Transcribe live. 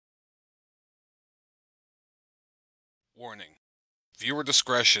Warning: viewer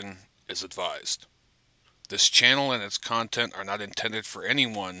discretion is advised. This channel and its content are not intended for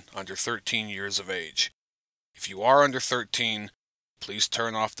anyone under 13 years of age. If you are under 13, please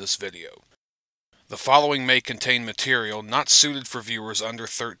turn off this video. The following may contain material not suited for viewers under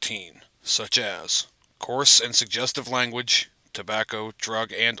 13, such as coarse and suggestive language, tobacco,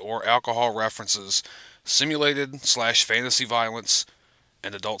 drug and/or alcohol references, simulated/fantasy violence,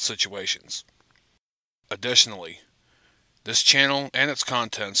 and adult situations. Additionally, this channel and its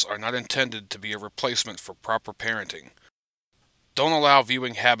contents are not intended to be a replacement for proper parenting. Don't allow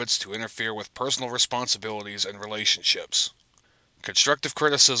viewing habits to interfere with personal responsibilities and relationships. Constructive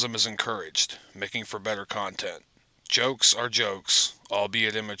criticism is encouraged, making for better content. Jokes are jokes,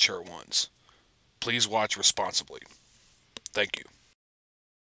 albeit immature ones. Please watch responsibly. Thank you.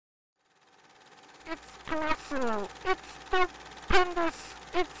 It's colossal, it's stupendous,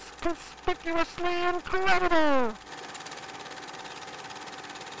 it's conspicuously incredible!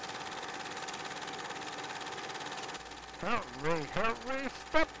 Hurry,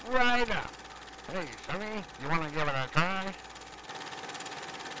 step right up. Hey, Sonny, you want to give it a try?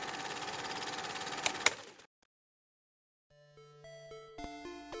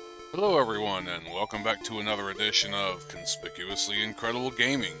 Hello everyone, and welcome back to another edition of Conspicuously Incredible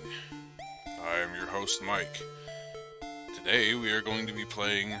Gaming. I am your host, Mike. Today we are going to be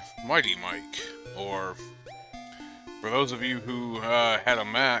playing Mighty Mike, or for those of you who had a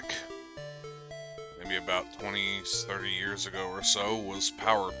Mac, maybe about 20-30 years ago or so, was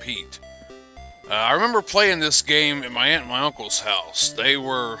Power Pete. I remember playing this game at my aunt and my uncle's house. They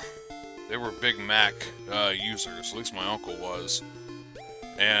were big Mac users, at least my uncle was.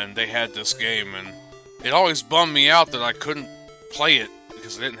 And they had this game, and it always bummed me out that I couldn't play it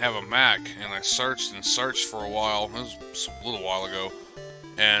because I didn't have a Mac. And I searched and searched for a while. It was a little while ago.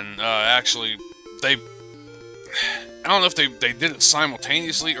 And actually, I don't know if they did it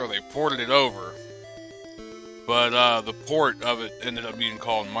simultaneously or they ported it over. But the port of it ended up being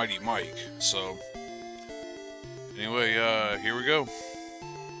called Mighty Mike. So, anyway, here we go.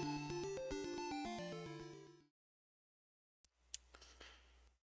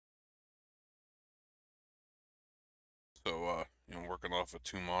 So, working off of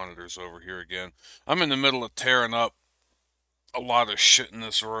 2 monitors over here again. I'm in the middle of tearing up a lot of shit in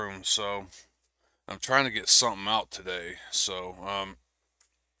this room, so I'm trying to get something out today. So,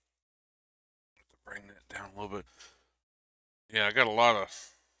 bring that down a little bit. Yeah, I got a lot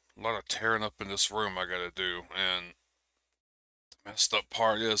of tearing up in this room I gotta do, and the messed up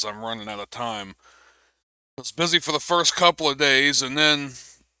part is I'm running out of time. I was busy for the first couple of days, and then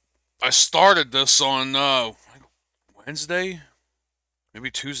I started this on Wednesday, maybe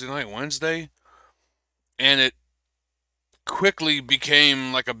Tuesday night, Wednesday, and it quickly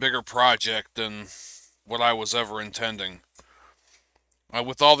became like a bigger project than what I was ever intending.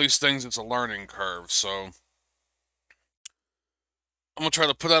 With all these things, it's a learning curve, so I'm gonna try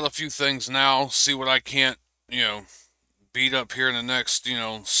to put out a few things now, see what I can't, beat up here in the next,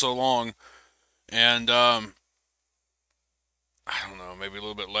 so long, and I don't know, maybe a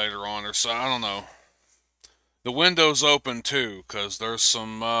little bit later on or so, I don't know. The window's open too, because there's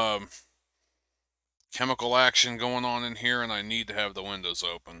some chemical action going on in here, and I need to have the windows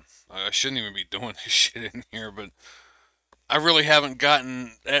open. I shouldn't even be doing this shit in here, but I really haven't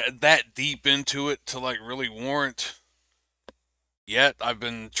gotten that deep into it to like really warrant yet. I've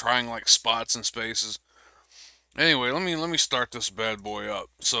been trying like spots and spaces. Anyway, let me start this bad boy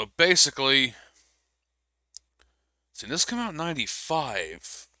up. So basically, see, this came out in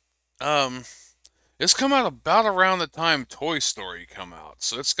 '95. This come out about around the time Toy Story come out.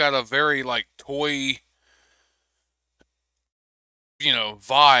 So it's got a very, like, toy,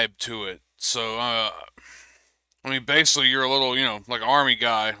 vibe to it. So, I mean, basically you're a little, like army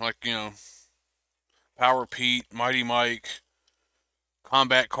guy. Like, Power Pete, Mighty Mike,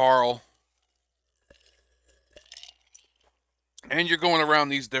 Combat Carl. And you're going around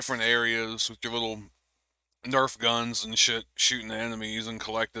these different areas with your little Nerf guns and shit, shooting the enemies and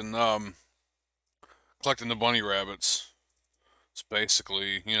collecting the bunny rabbits. It's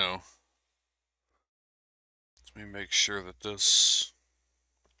basically, let me make sure that this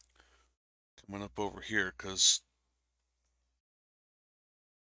coming up over here, because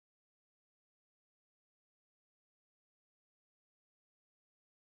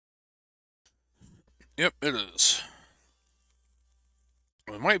yep, it is.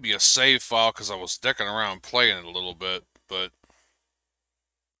 It might be a save file because I was dicking around playing it a little bit, but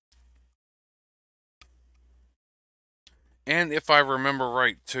and if I remember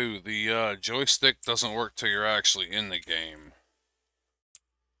right too, the joystick doesn't work till you're actually in the game.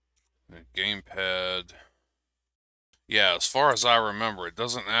 The gamepad, Yeah, as far as I remember, it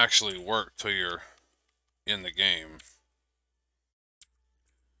doesn't actually work till you're in the game.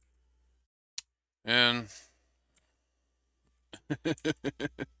 And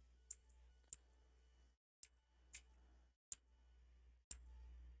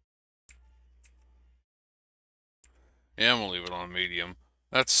yeah, I'm gonna leave it on medium.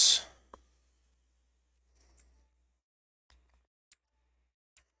 That's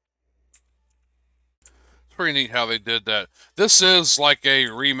pretty neat how they did that. This is like a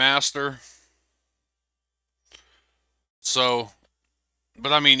remaster. So,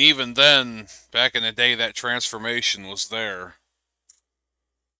 but I mean, even then, back in the day, that transformation was there.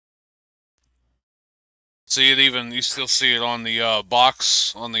 See it even, you still see it on the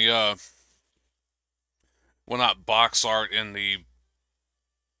box, on the, well, not box art in the,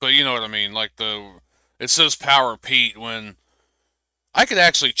 but you know what I mean, like it says Power Pete when I could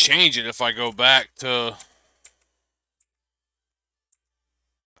actually change it if I go back to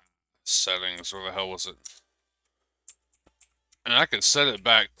settings, where the hell was it? And I could set it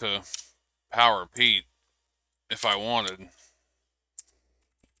back to Power Pete if I wanted.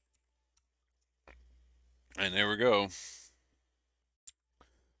 And there we go.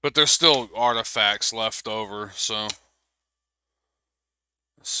 But there's still artifacts left over, so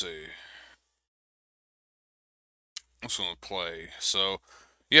let's see. I'm just gonna play. So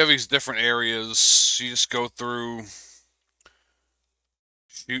you have these different areas. You just go through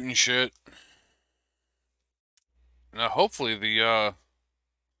shooting shit. Now hopefully the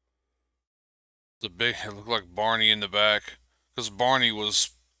big, it looked like Barney in the back, because Barney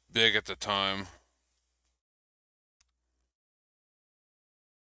was big at the time.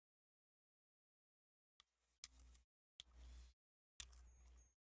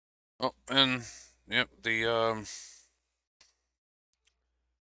 Oh, and yep,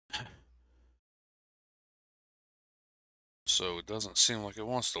 so it doesn't seem like it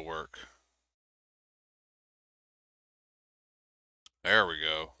wants to work. There we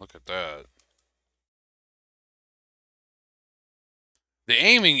go. Look at that. The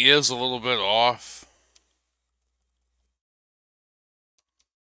aiming is a little bit off.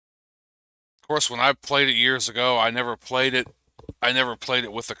 Of course, when I played it years ago, I never played it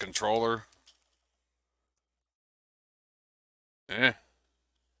with a controller. Eh.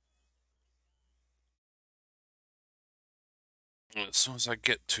 As soon as I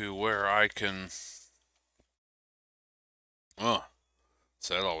get to where I can... Oh,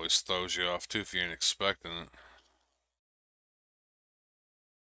 so that always throws you off, too, if you ain't expecting it.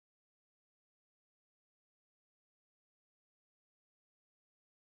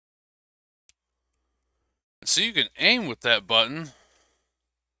 So you can aim with that button.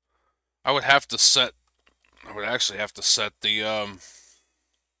 I would actually have to set the,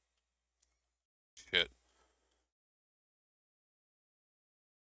 shit.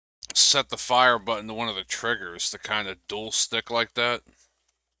 Set the fire button to one of the triggers to kind of dual stick like that.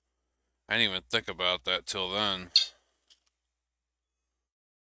 I didn't even think about that till then.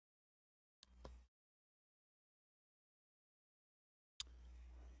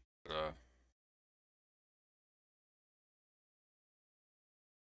 Uh,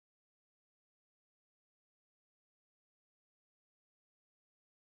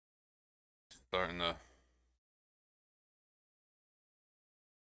 Starting to...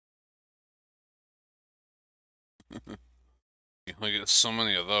 You only get so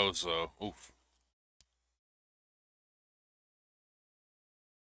many of those, though. Oof.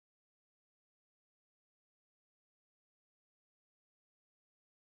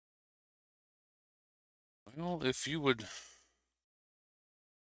 Well, if you would...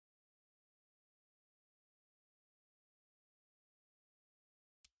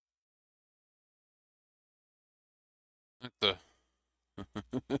 Like the...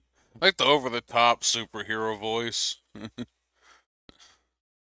 like the over-the-top superhero voice.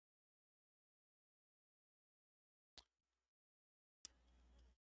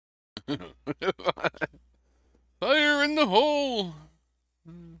 Fire in the hole!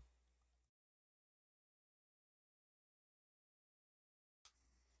 And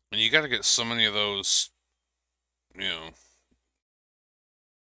you gotta get so many of those, you know.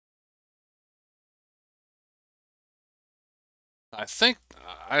 I think,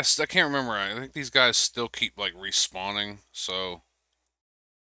 I can't remember, I think these guys still keep, like, respawning, so...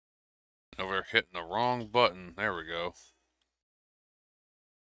 Oh, we're hitting the wrong button. There we go.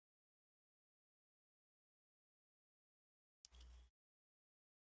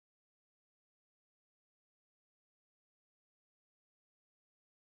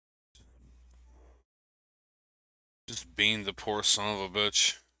 Just beamed the poor son of a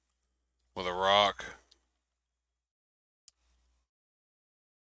bitch with a rock.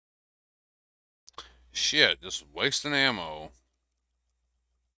 Shit, just wasting ammo.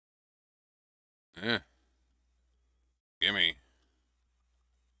 Eh, gimme.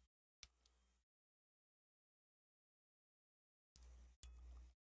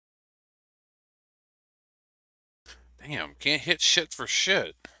 Damn, can't hit shit for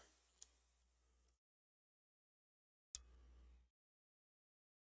shit.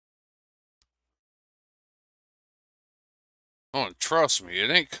 Oh, and trust me,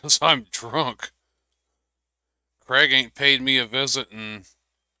 it ain't 'cause I'm drunk. Craig ain't paid me a visit in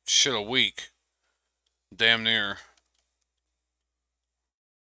shit a week. Damn near.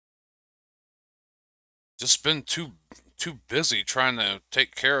 Just been too busy trying to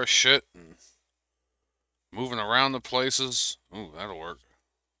take care of shit and moving around the places. Ooh, that'll work.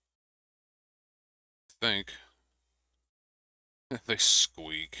 I think. They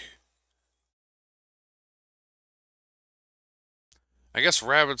squeak. I guess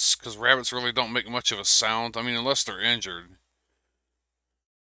rabbits, because rabbits really don't make much of a sound. I mean, unless they're injured.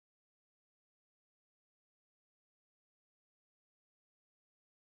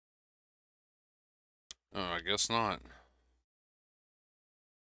 Oh, I guess not.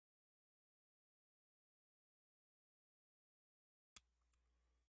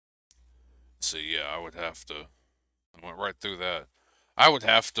 See, yeah, I would have to. I went right through that. I would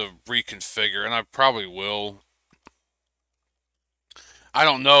have to reconfigure, and I probably will. I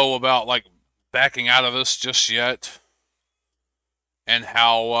don't know about like backing out of this just yet, and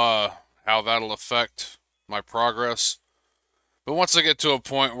how that'll affect my progress. But once I get to a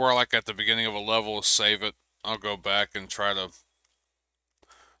point where, like at the beginning of a level, save it, I'll go back and try to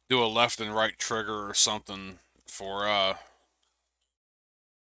do a left and right trigger or something for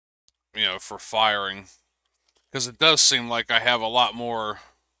for firing, because it does seem like I have a lot more.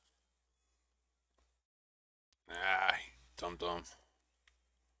 Dum dum.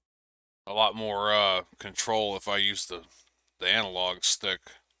 A lot more control if I use the analog stick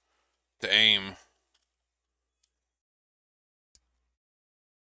to aim.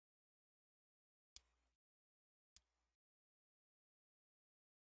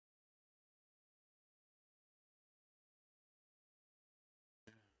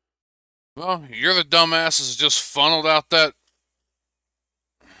 Well, you're the dumbasses just funneled out the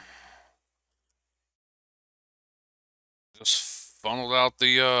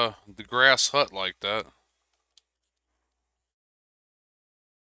grass hut like that.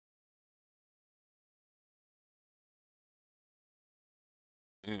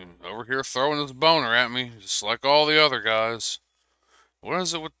 Over here throwing his boner at me, just like all the other guys. What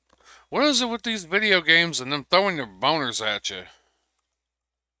is it with these video games and them throwing their boners at you?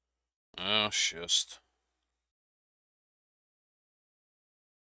 Oh, shit.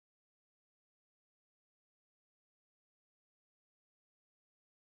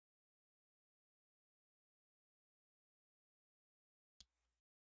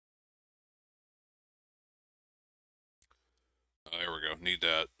 Oh, there we go. Need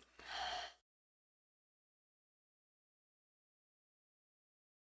that.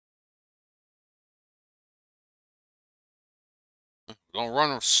 Don't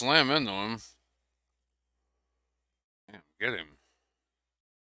run or slam into him. Damn, get him.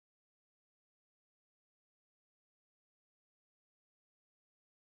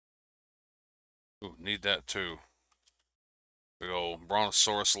 Ooh, need that too. Big old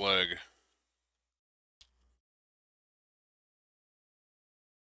brontosaurus leg.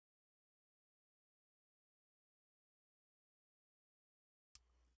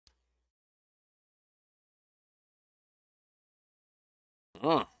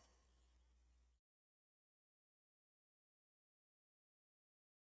 Huh.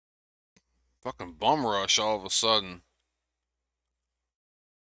 Fucking bum rush all of a sudden.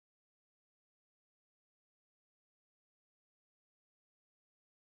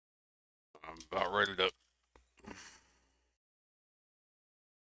 I'm about ready to.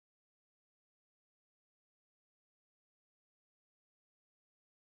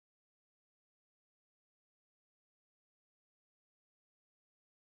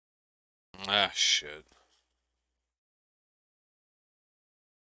 Ah, shit.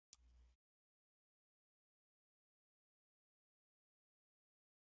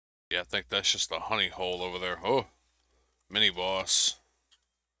 Yeah, I think that's just a honey hole over there. Oh, mini boss.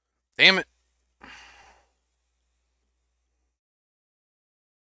 Damn it.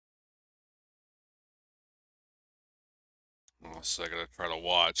 Well, so I gotta try to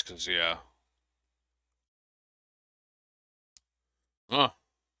watch, cause yeah. Huh.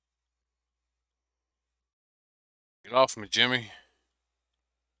 Get off me, Jimmy.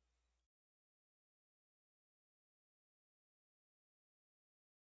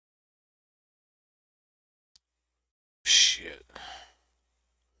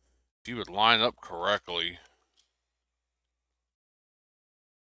 you would line up correctly.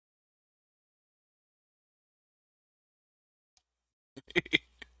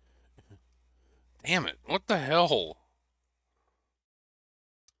 Damn it, what the hell?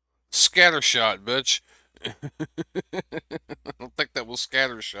 Scattershot, bitch. I don't think that was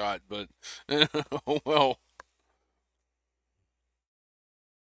scattershot, but oh well.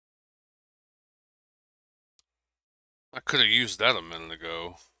 I could have used that a minute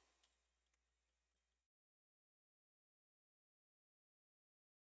ago.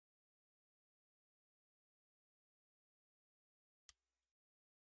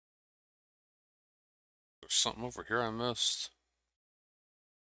 There's something over here I missed.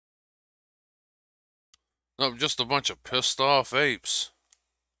 No, just a bunch of pissed off apes.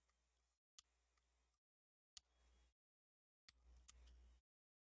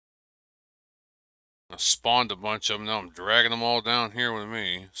 I spawned a bunch of them, now I'm dragging them all down here with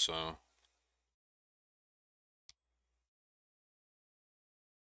me, so.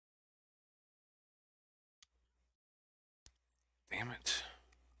 Damn it.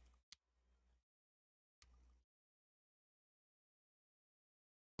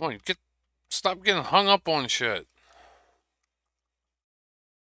 Come on, stop getting hung up on shit.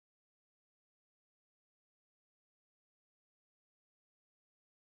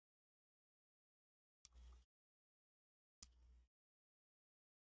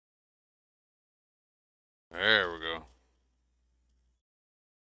 There we go.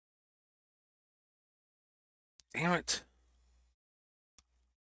 Damn it.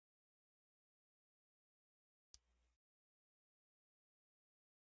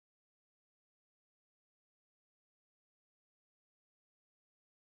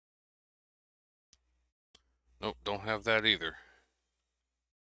 Nope, don't have that either.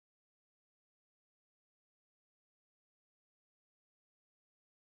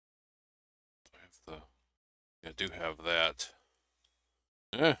 I do have that.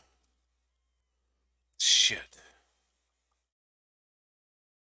 Eh. Shit.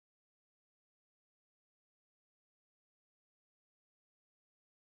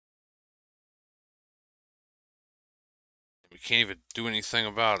 We can't even do anything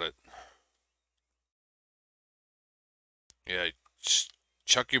about it. Yeah,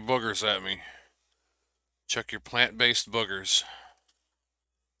 chuck your boogers at me. Chuck your plant-based boogers.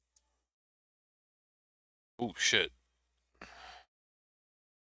 Oh, shit.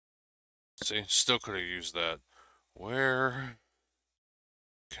 See, still could have used that. Where?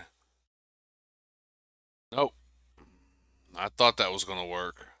 Nope. I thought that was gonna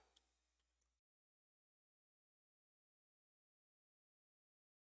work.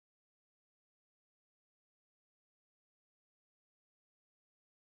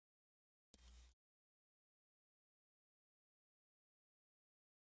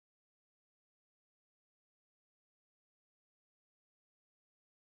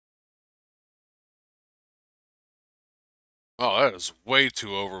 Oh, that is way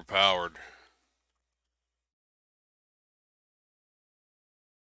too overpowered.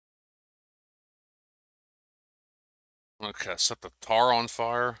 Okay, set the tar on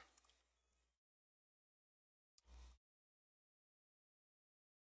fire.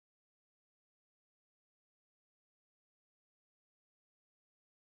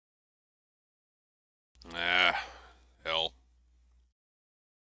 Nah, hell.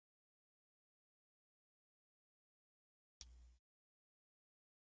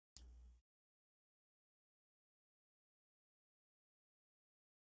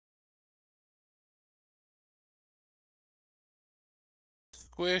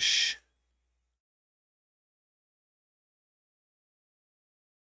 Squish.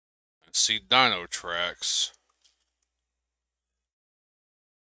 See dino tracks.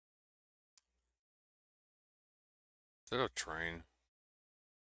 Is that a train?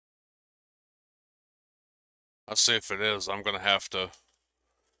 I'll say if it is, I'm gonna have to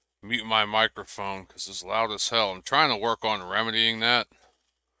mute my microphone because it's loud as hell. I'm trying to work on remedying that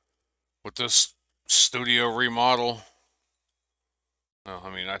with this studio remodel. Well,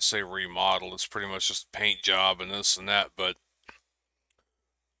 I mean, I say remodel, it's pretty much just a paint job and this and that, but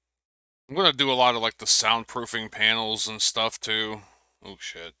I'm gonna do a lot of like the soundproofing panels and stuff too. Oh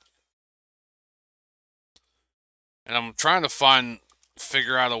shit. And I'm trying to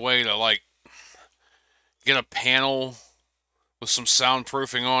figure out a way to like get a panel with some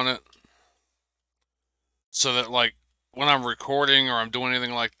soundproofing on it so that like when I'm recording or I'm doing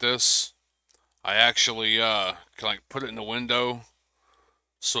anything like this, I actually can like put it in the window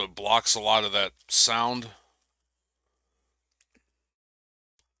so it blocks a lot of that sound.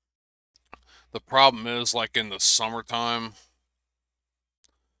 The problem is like in the summertime,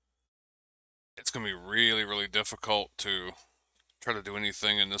 it's going to be really, really difficult to try to do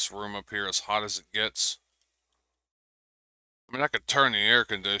anything in this room up here as hot as it gets. I mean, I could turn the air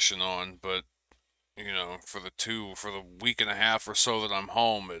condition on, but, you know, for the week and a half or so that I'm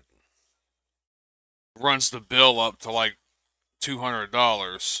home, it runs the bill up to like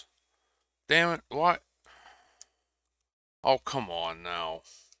 $200. Damn it, what? Oh, come on now.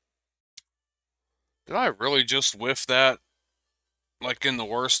 Did I really just whiff that? Like in the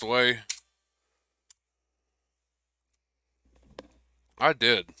worst way? I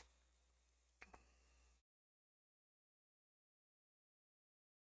did.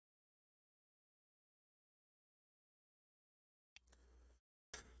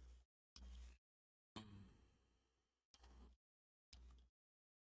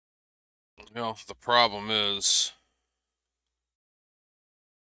 You know, the problem is,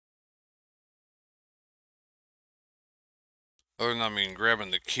 other than, I mean, grabbing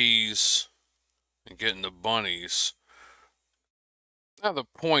the keys and getting the bunnies. I have the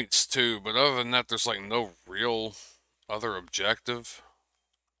points too, but other than that, there's like no real other objective.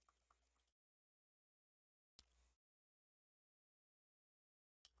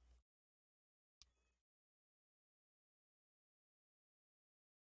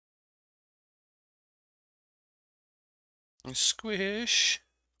 Squish.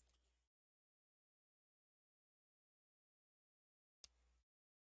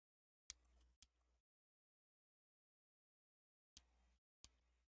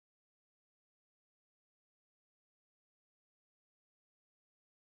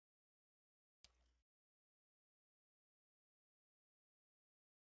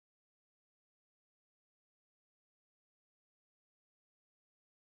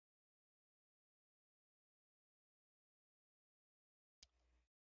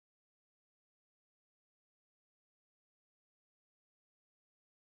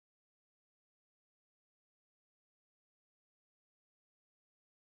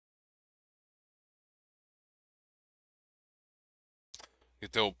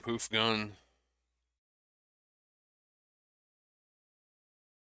 Get the old poof gun.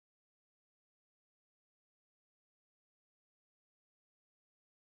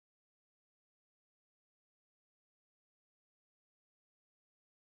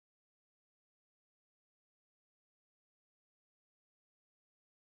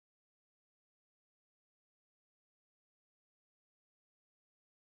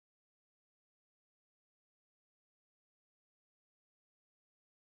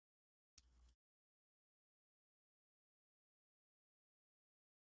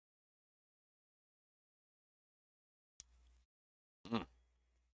 Mm.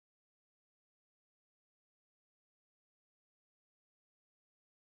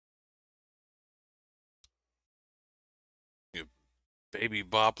 You baby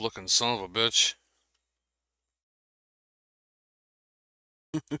bop looking son of a bitch.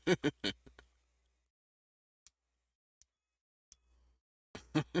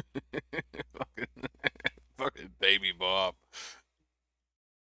 fucking, fucking baby bop.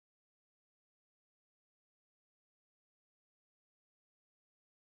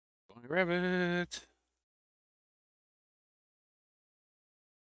 Bunny rabbit.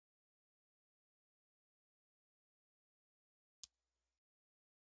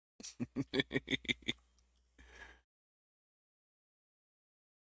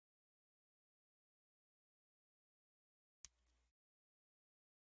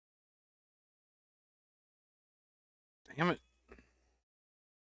 Damn it.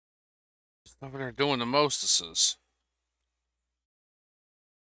 It's over there doing the mostesses.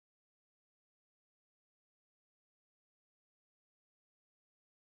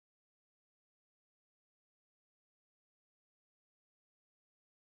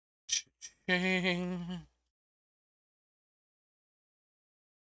 Ching.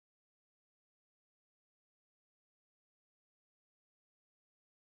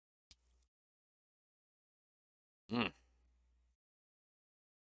 Mm. I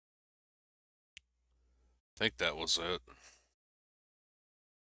think that was it.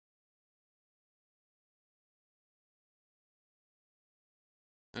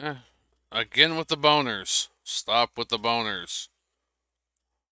 Eh. Again with the boners. Stop with the boners.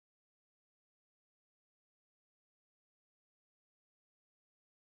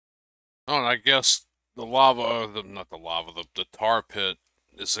 Oh, and I guess the lava, not the lava, the tar pit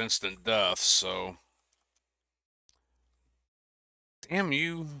is instant death, so. Damn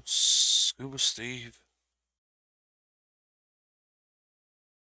you, Scuba Steve.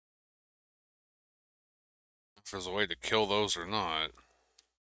 If there's a way to kill those or not.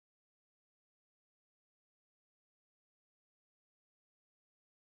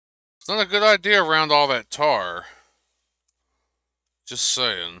 not a good idea around all that tar. Just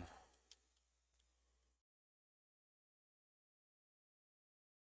saying.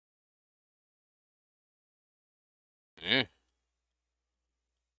 Eh.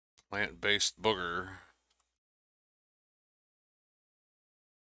 Plant-based booger.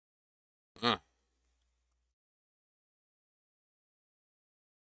 Huh.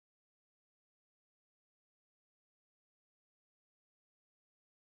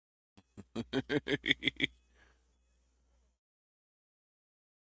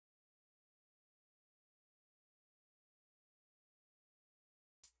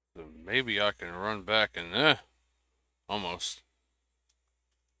 So maybe I can run back and almost.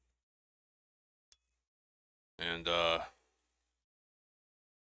 And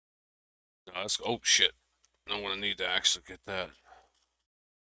let's go. Oh shit. I'm gonna need to actually get that.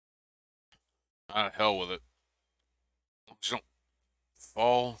 Ah, hell with it. Just don't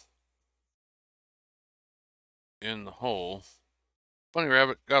fall in the hole. Bunny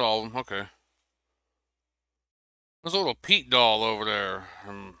rabbit, got all of them. Okay. There's a little Pete doll over there.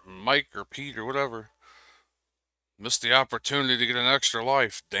 Mike or Pete or whatever. Missed the opportunity to get an extra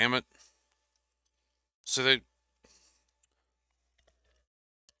life, damn it. So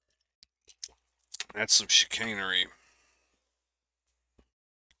that's some chicanery.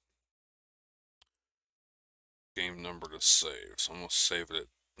 Game number to save. So I'm gonna save it at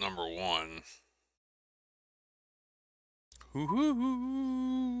number 1. Hoo hoo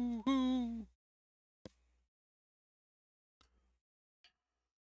hoo hoo.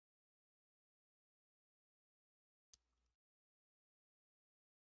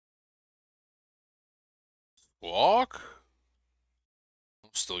 Walk?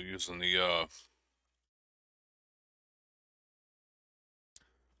 I'm still using the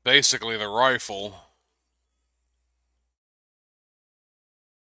basically the rifle.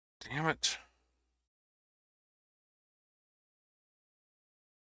 Damn it.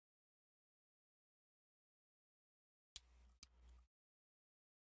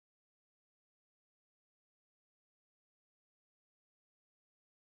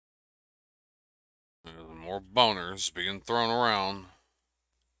 There's more boners being thrown around.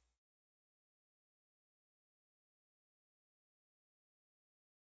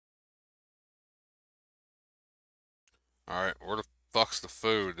 Alright, where the fuck's the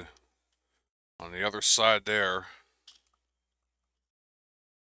food? On the other side there.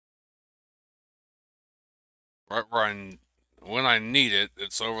 Right where when I need it,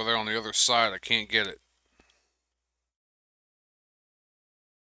 it's over there on the other side. I can't get it.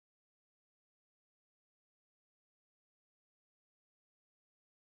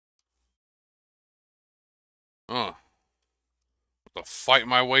 Huh. Have to fight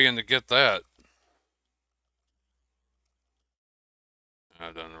my way in to get that.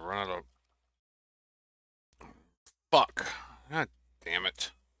 I done run out of... Fuck. God damn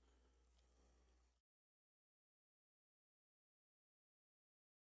it.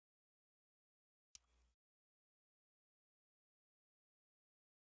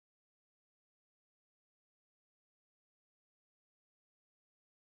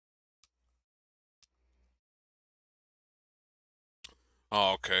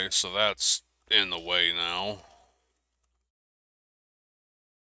 Oh, okay, so that's in the way now.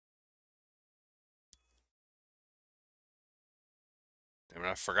 Damn it,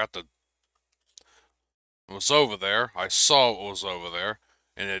 I forgot to... It was over there. I saw it was over there,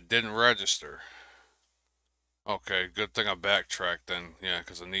 and it didn't register. Okay, good thing I backtracked then. Yeah,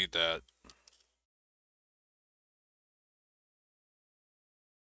 because I need that.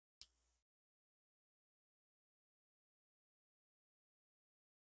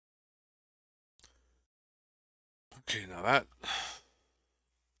 Okay, now that... I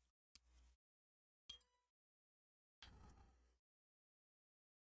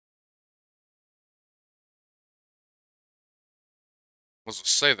was gonna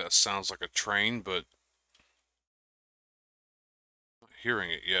say that sounds like a train, but... I'm not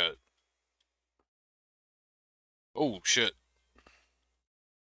hearing it yet. Oh, shit.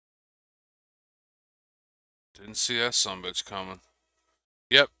 Didn't see that sumbitch coming.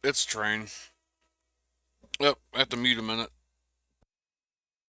 Yep, it's a train. Yep, I have to mute a minute.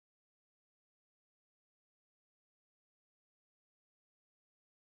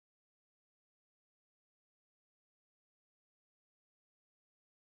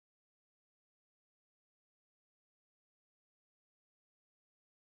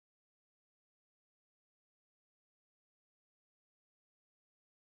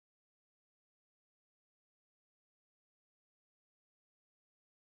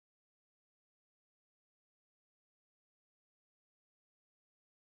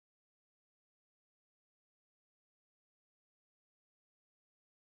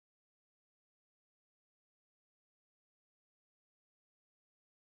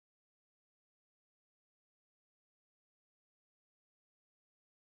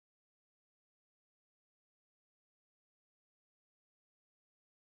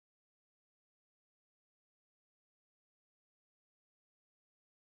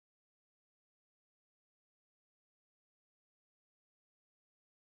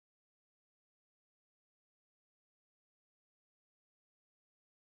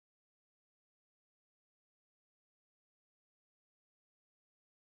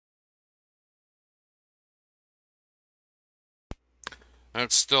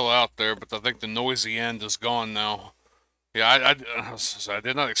 That's still out there, but I think the noisy end is gone now. Yeah, I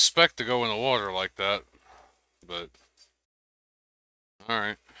did not expect to go in the water like that, but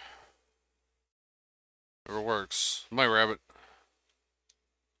alright. Whatever works. My rabbit.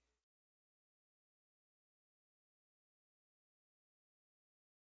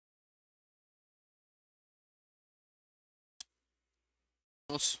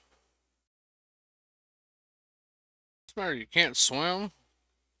 What's the matter? You can't swim?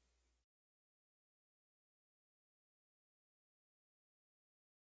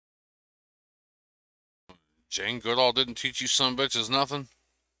 Jane Goodall didn't teach you some bitches nothing?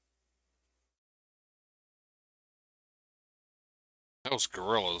 That was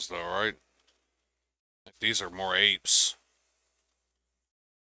gorillas, though, right? These are more apes.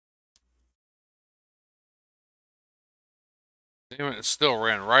 Damn it, it still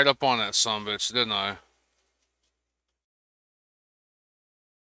ran right up on that sumbitch, didn't I?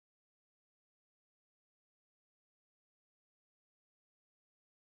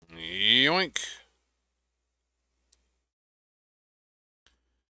 Yoink.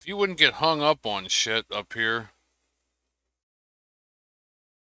 If you wouldn't get hung up on shit up here.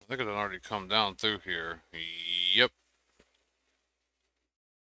 I think it had already come down through here. Yep.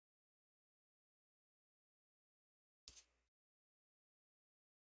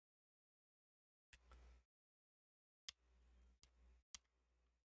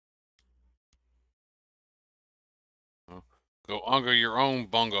 Go unga your own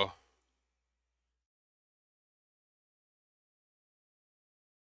bunga.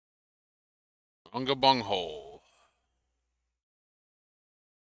 Unga bunghole.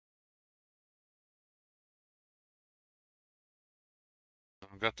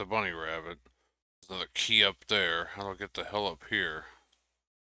 I've got the bunny rabbit. There's another key up there. How do I get the hell up here?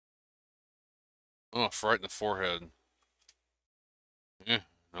 Oh, right in the forehead.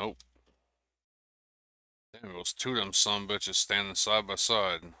 Nope. Damn, those two of them sumbitches standing side by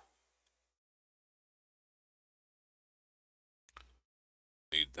side.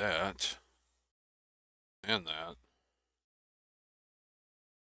 Need that. And that.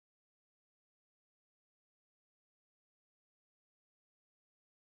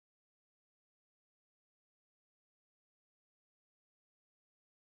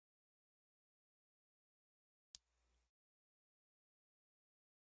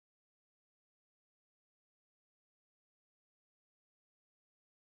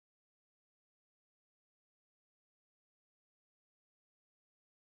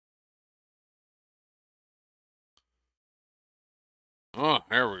 Oh,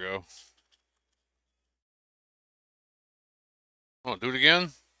 there we go. Oh, do it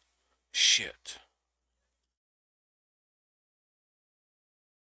again? Shit.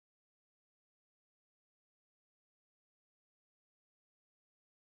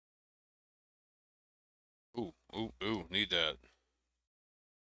 Ooh, need that.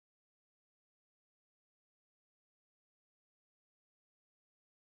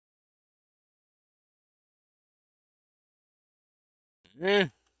 Eh.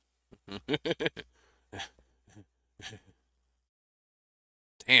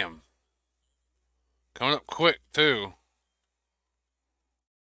 Damn. Coming up quick, too.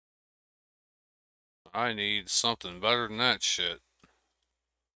 I need something better than that shit.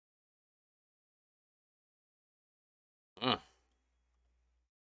 Uh.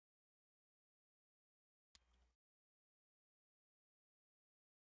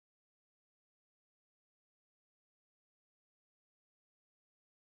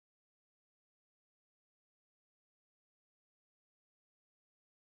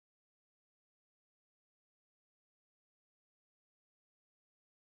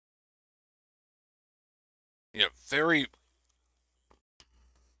 Yeah, very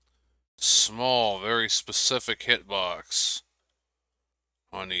small, very specific hitbox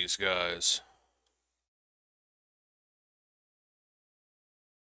on these guys.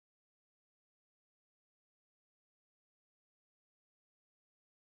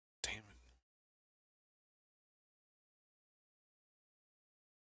 Damn it.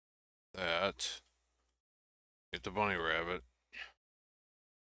 That. Get the bunny rabbit.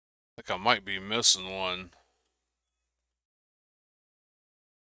 I think I might be missing one.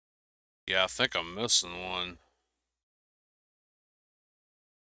 Yeah, I think I'm missing one.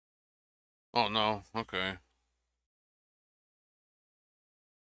 Oh no, okay.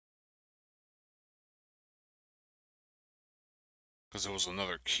 Because there was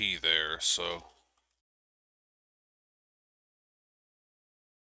another key there, so.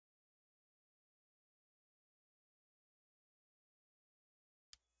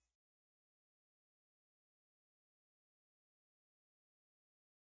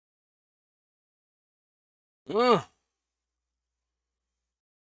 Ugh.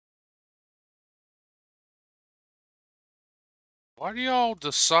 Why do y'all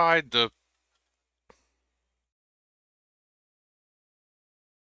decide to...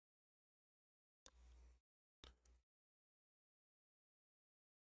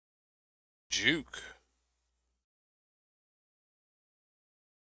 juke?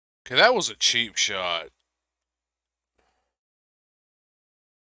 Okay, that was a cheap shot.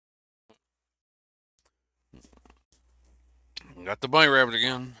 Got the bunny rabbit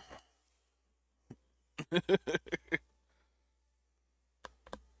again.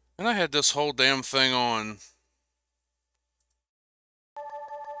 And I had this whole damn thing on.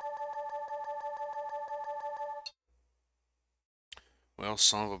 Well,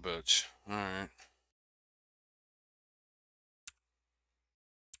 son of a bitch. Alright.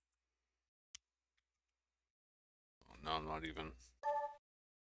 No, not even.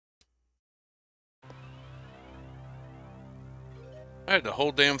 I had the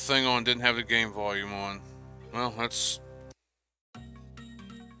whole damn thing on, didn't have the game volume on. Well, that's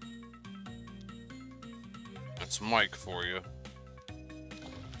Mike for you.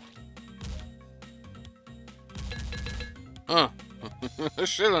 Huh. I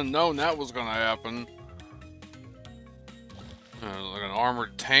should have known that was gonna happen. Like an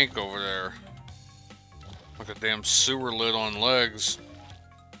armored tank over there. Like a damn sewer lid on legs.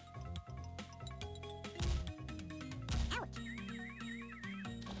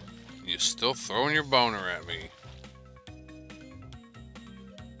 You still throwing your boner at me.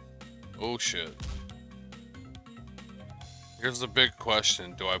 Oh shit. Here's the big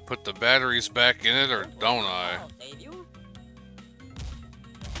question. Do I put the batteries back in it or don't I?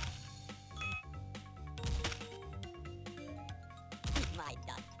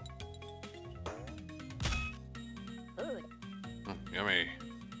 Yummy.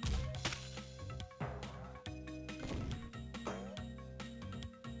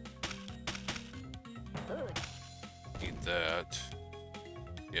 Eat that.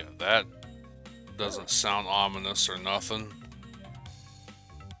 Yeah, that doesn't sound ominous or nothing.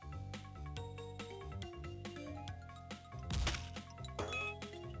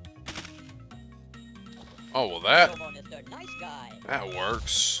 Oh, well that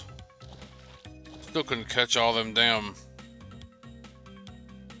works. Still couldn't catch all them damn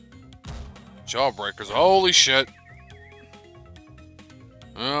jawbreakers. Holy shit.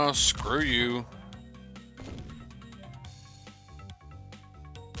 Oh, screw you.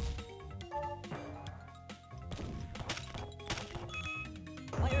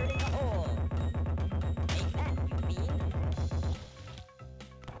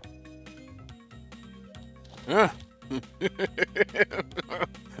 Yeah.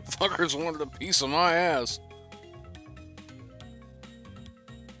 Fuckers wanted a piece of my ass.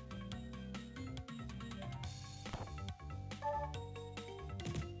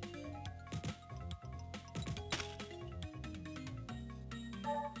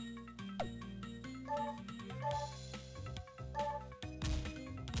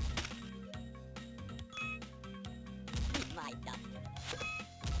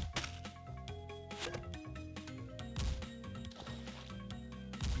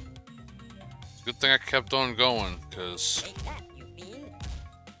 Good thing I kept on going, because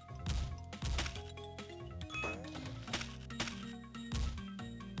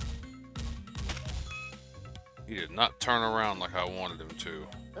he did not turn around like I wanted him to.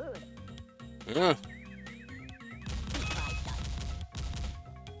 Yeah.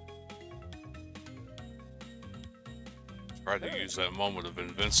 Tried to use that moment of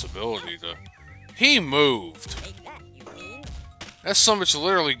invincibility to... He moved! That summit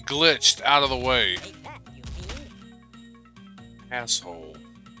literally glitched out of the way. Asshole.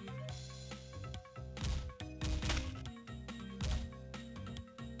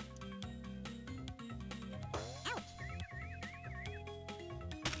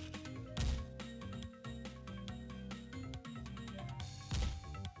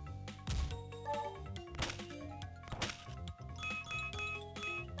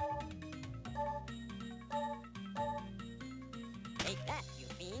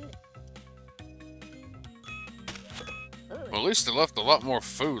 Well, at least they left a lot more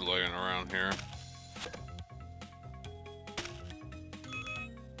food laying around here.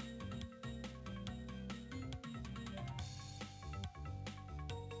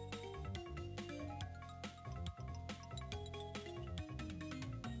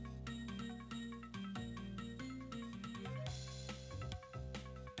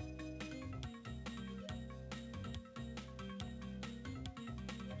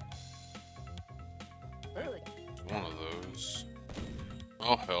 One of those.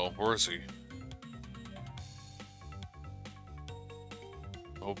 Oh hell, where is he?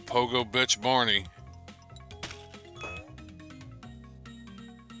 Oh, pogo bitch Barney.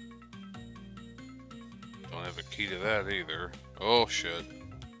 Don't have a key to that either. Oh, shit.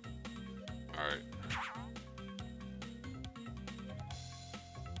 Alright.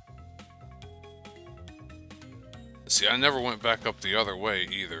 See, I never went back up the other way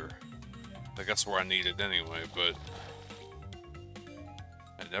either. I think that's where I needed anyway, but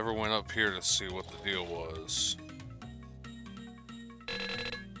I never went up here to see what the deal was.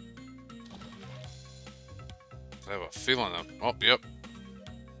 I have a feeling of... Oh, yep.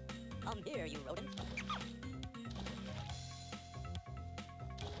 Come here, you rodent.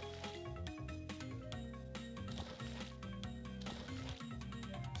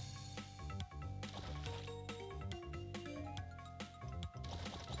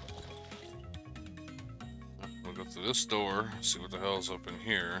 We'll go through this door, see what the hell's up in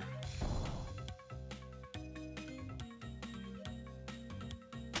here.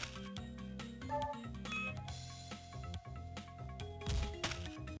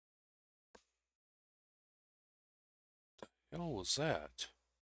 What the hell was that?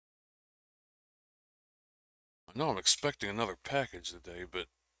 I know I'm expecting another package today, but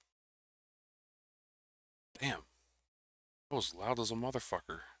damn, that was loud as a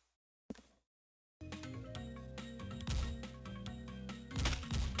motherfucker.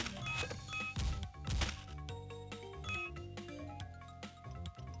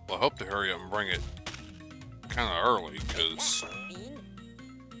 Well, I hope to hurry up and bring it kind of early, because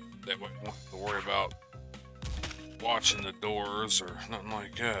that way I won't have to worry about watching the doors or nothing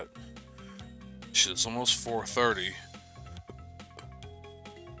like that. Shit, it's almost 4:30.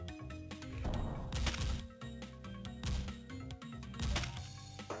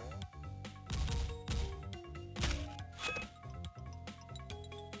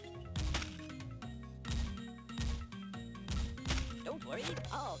 Don't worry,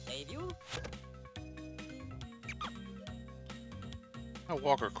 I'll save you. I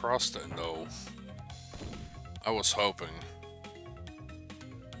walk across that? No. I was hoping.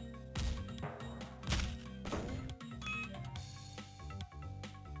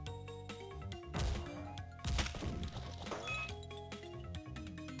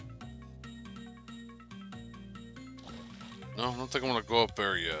 No, I don't think I want to go up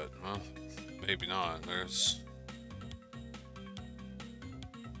there yet. Well, maybe not. There's...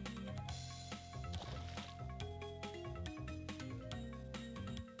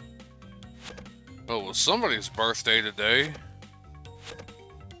 Oh, it was somebody's birthday today.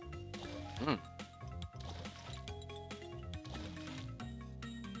 Hmm.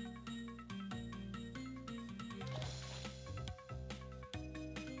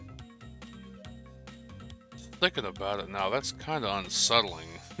 Thinking about it now, that's kind of unsettling.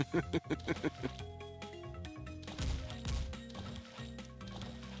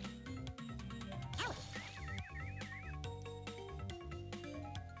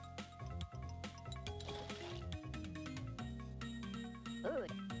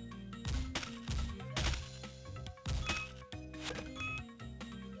 Food.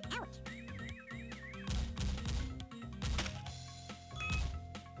 Ouch.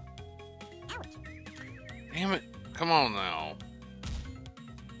 Ouch. Damn it. Come on now.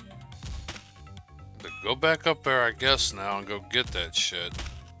 Go back up there, I guess, now and go get that shit.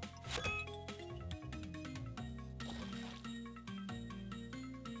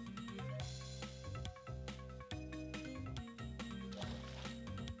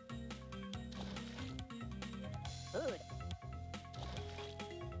 Food.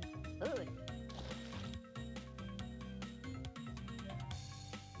 Food.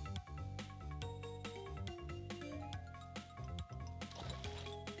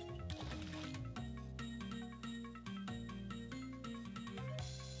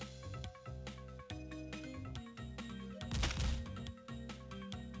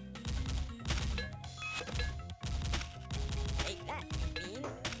 Take that, you fiend.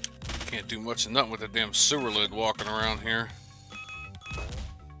 Can't do much of nothing with that damn sewer lid walking around here.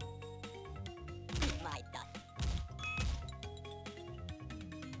 Eat my dust.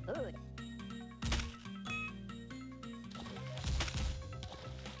 Food.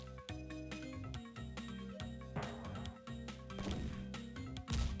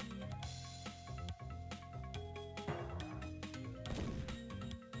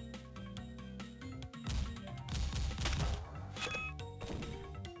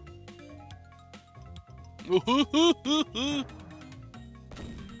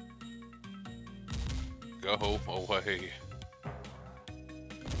 Go away.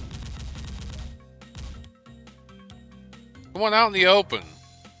 Come on out in the open.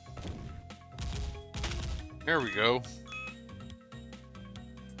 There we go.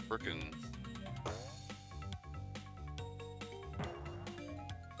 Frickin'.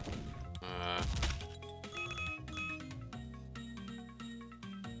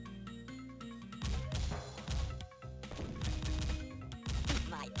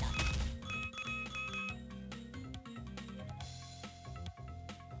 My duck.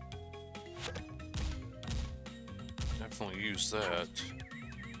 Definitely use that.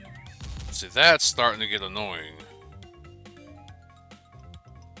 See, that's starting to get annoying.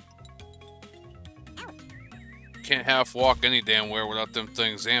 Can't half walk any damn where without them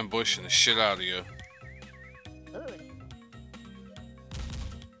things ambushing the shit out of you. Food.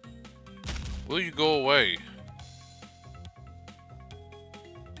 Will you go away?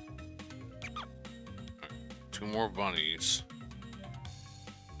 Two more bunnies.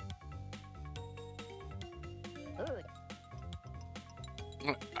 Food.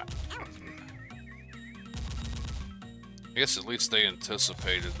 I guess at least they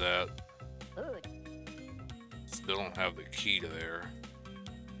anticipated that. Food. Still don't have the key to there.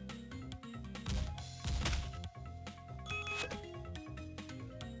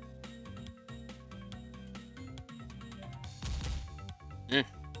 Eh.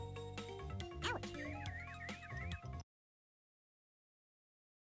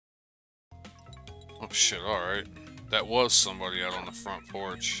 Oh shit, alright. That was somebody out on the front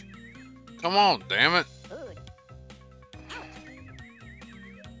porch. Come on, damn it! Food.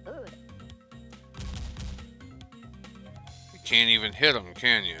 Food. You can't even hit them,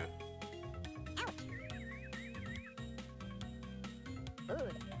 can you?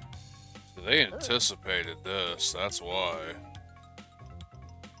 Food. So they anticipated this, that's why.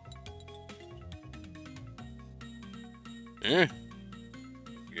 Eh?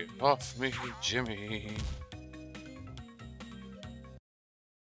 Get off me, Jimmy.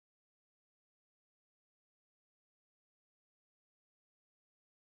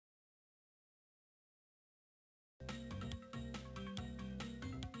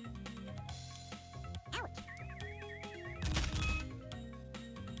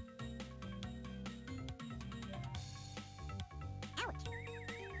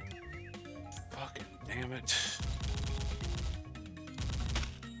 Fucking damn it.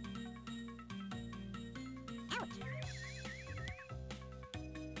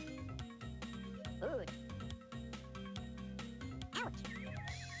 Food.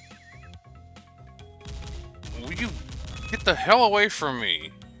 Will you get the hell away from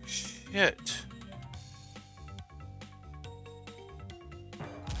me? Shit.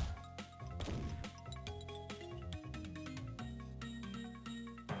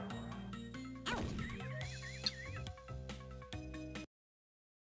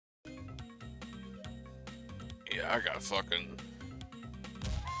 Yeah, I got fucking...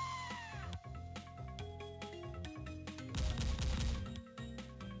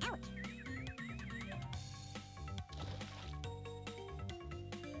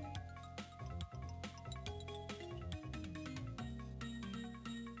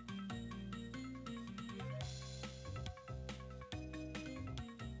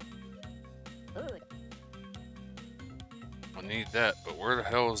 Food. I need that, but where the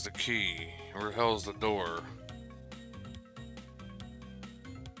hell is the key? Where the hell is the door?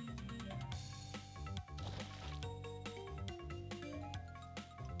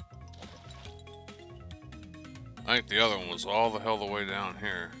 I think the other one was all the hell the way down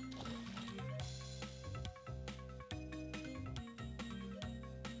here.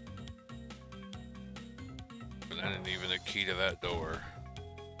 But I didn't even a key to that door.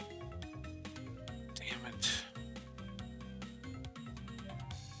 Damn it.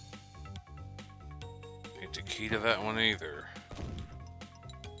 Ain't the key to that one either.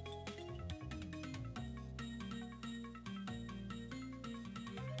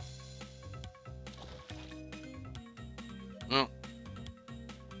 Well.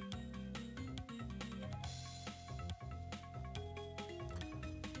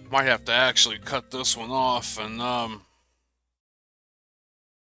 Might have to actually cut this one off and,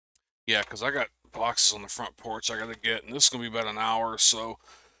 yeah, because I got boxes on the front porch I gotta get, and this is gonna be about an hour, so,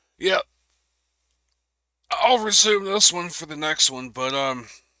 yep. I'll resume this one for the next one, but,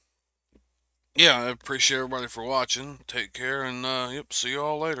 yeah, I appreciate everybody for watching. Take care, and, yep, see you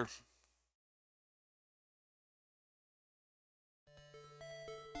all later.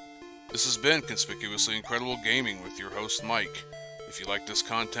 This has been Conspicuously Incredible Gaming with your host, Mike. If you like this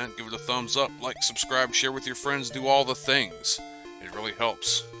content, give it a thumbs up, like, subscribe, share with your friends, do all the things. It really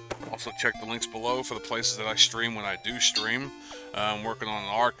helps. Also check the links below for the places that I stream when I do stream. I'm working on an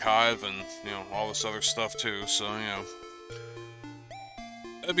archive and, you know, all this other stuff too, so, you know.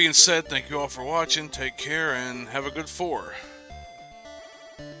 That being said, thank you all for watching, take care, and have a good 4.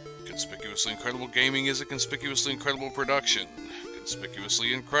 Conspicuously Incredible Gaming is a conspicuously incredible production.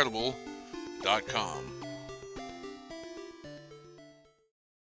 Conspicuously Incredible.com.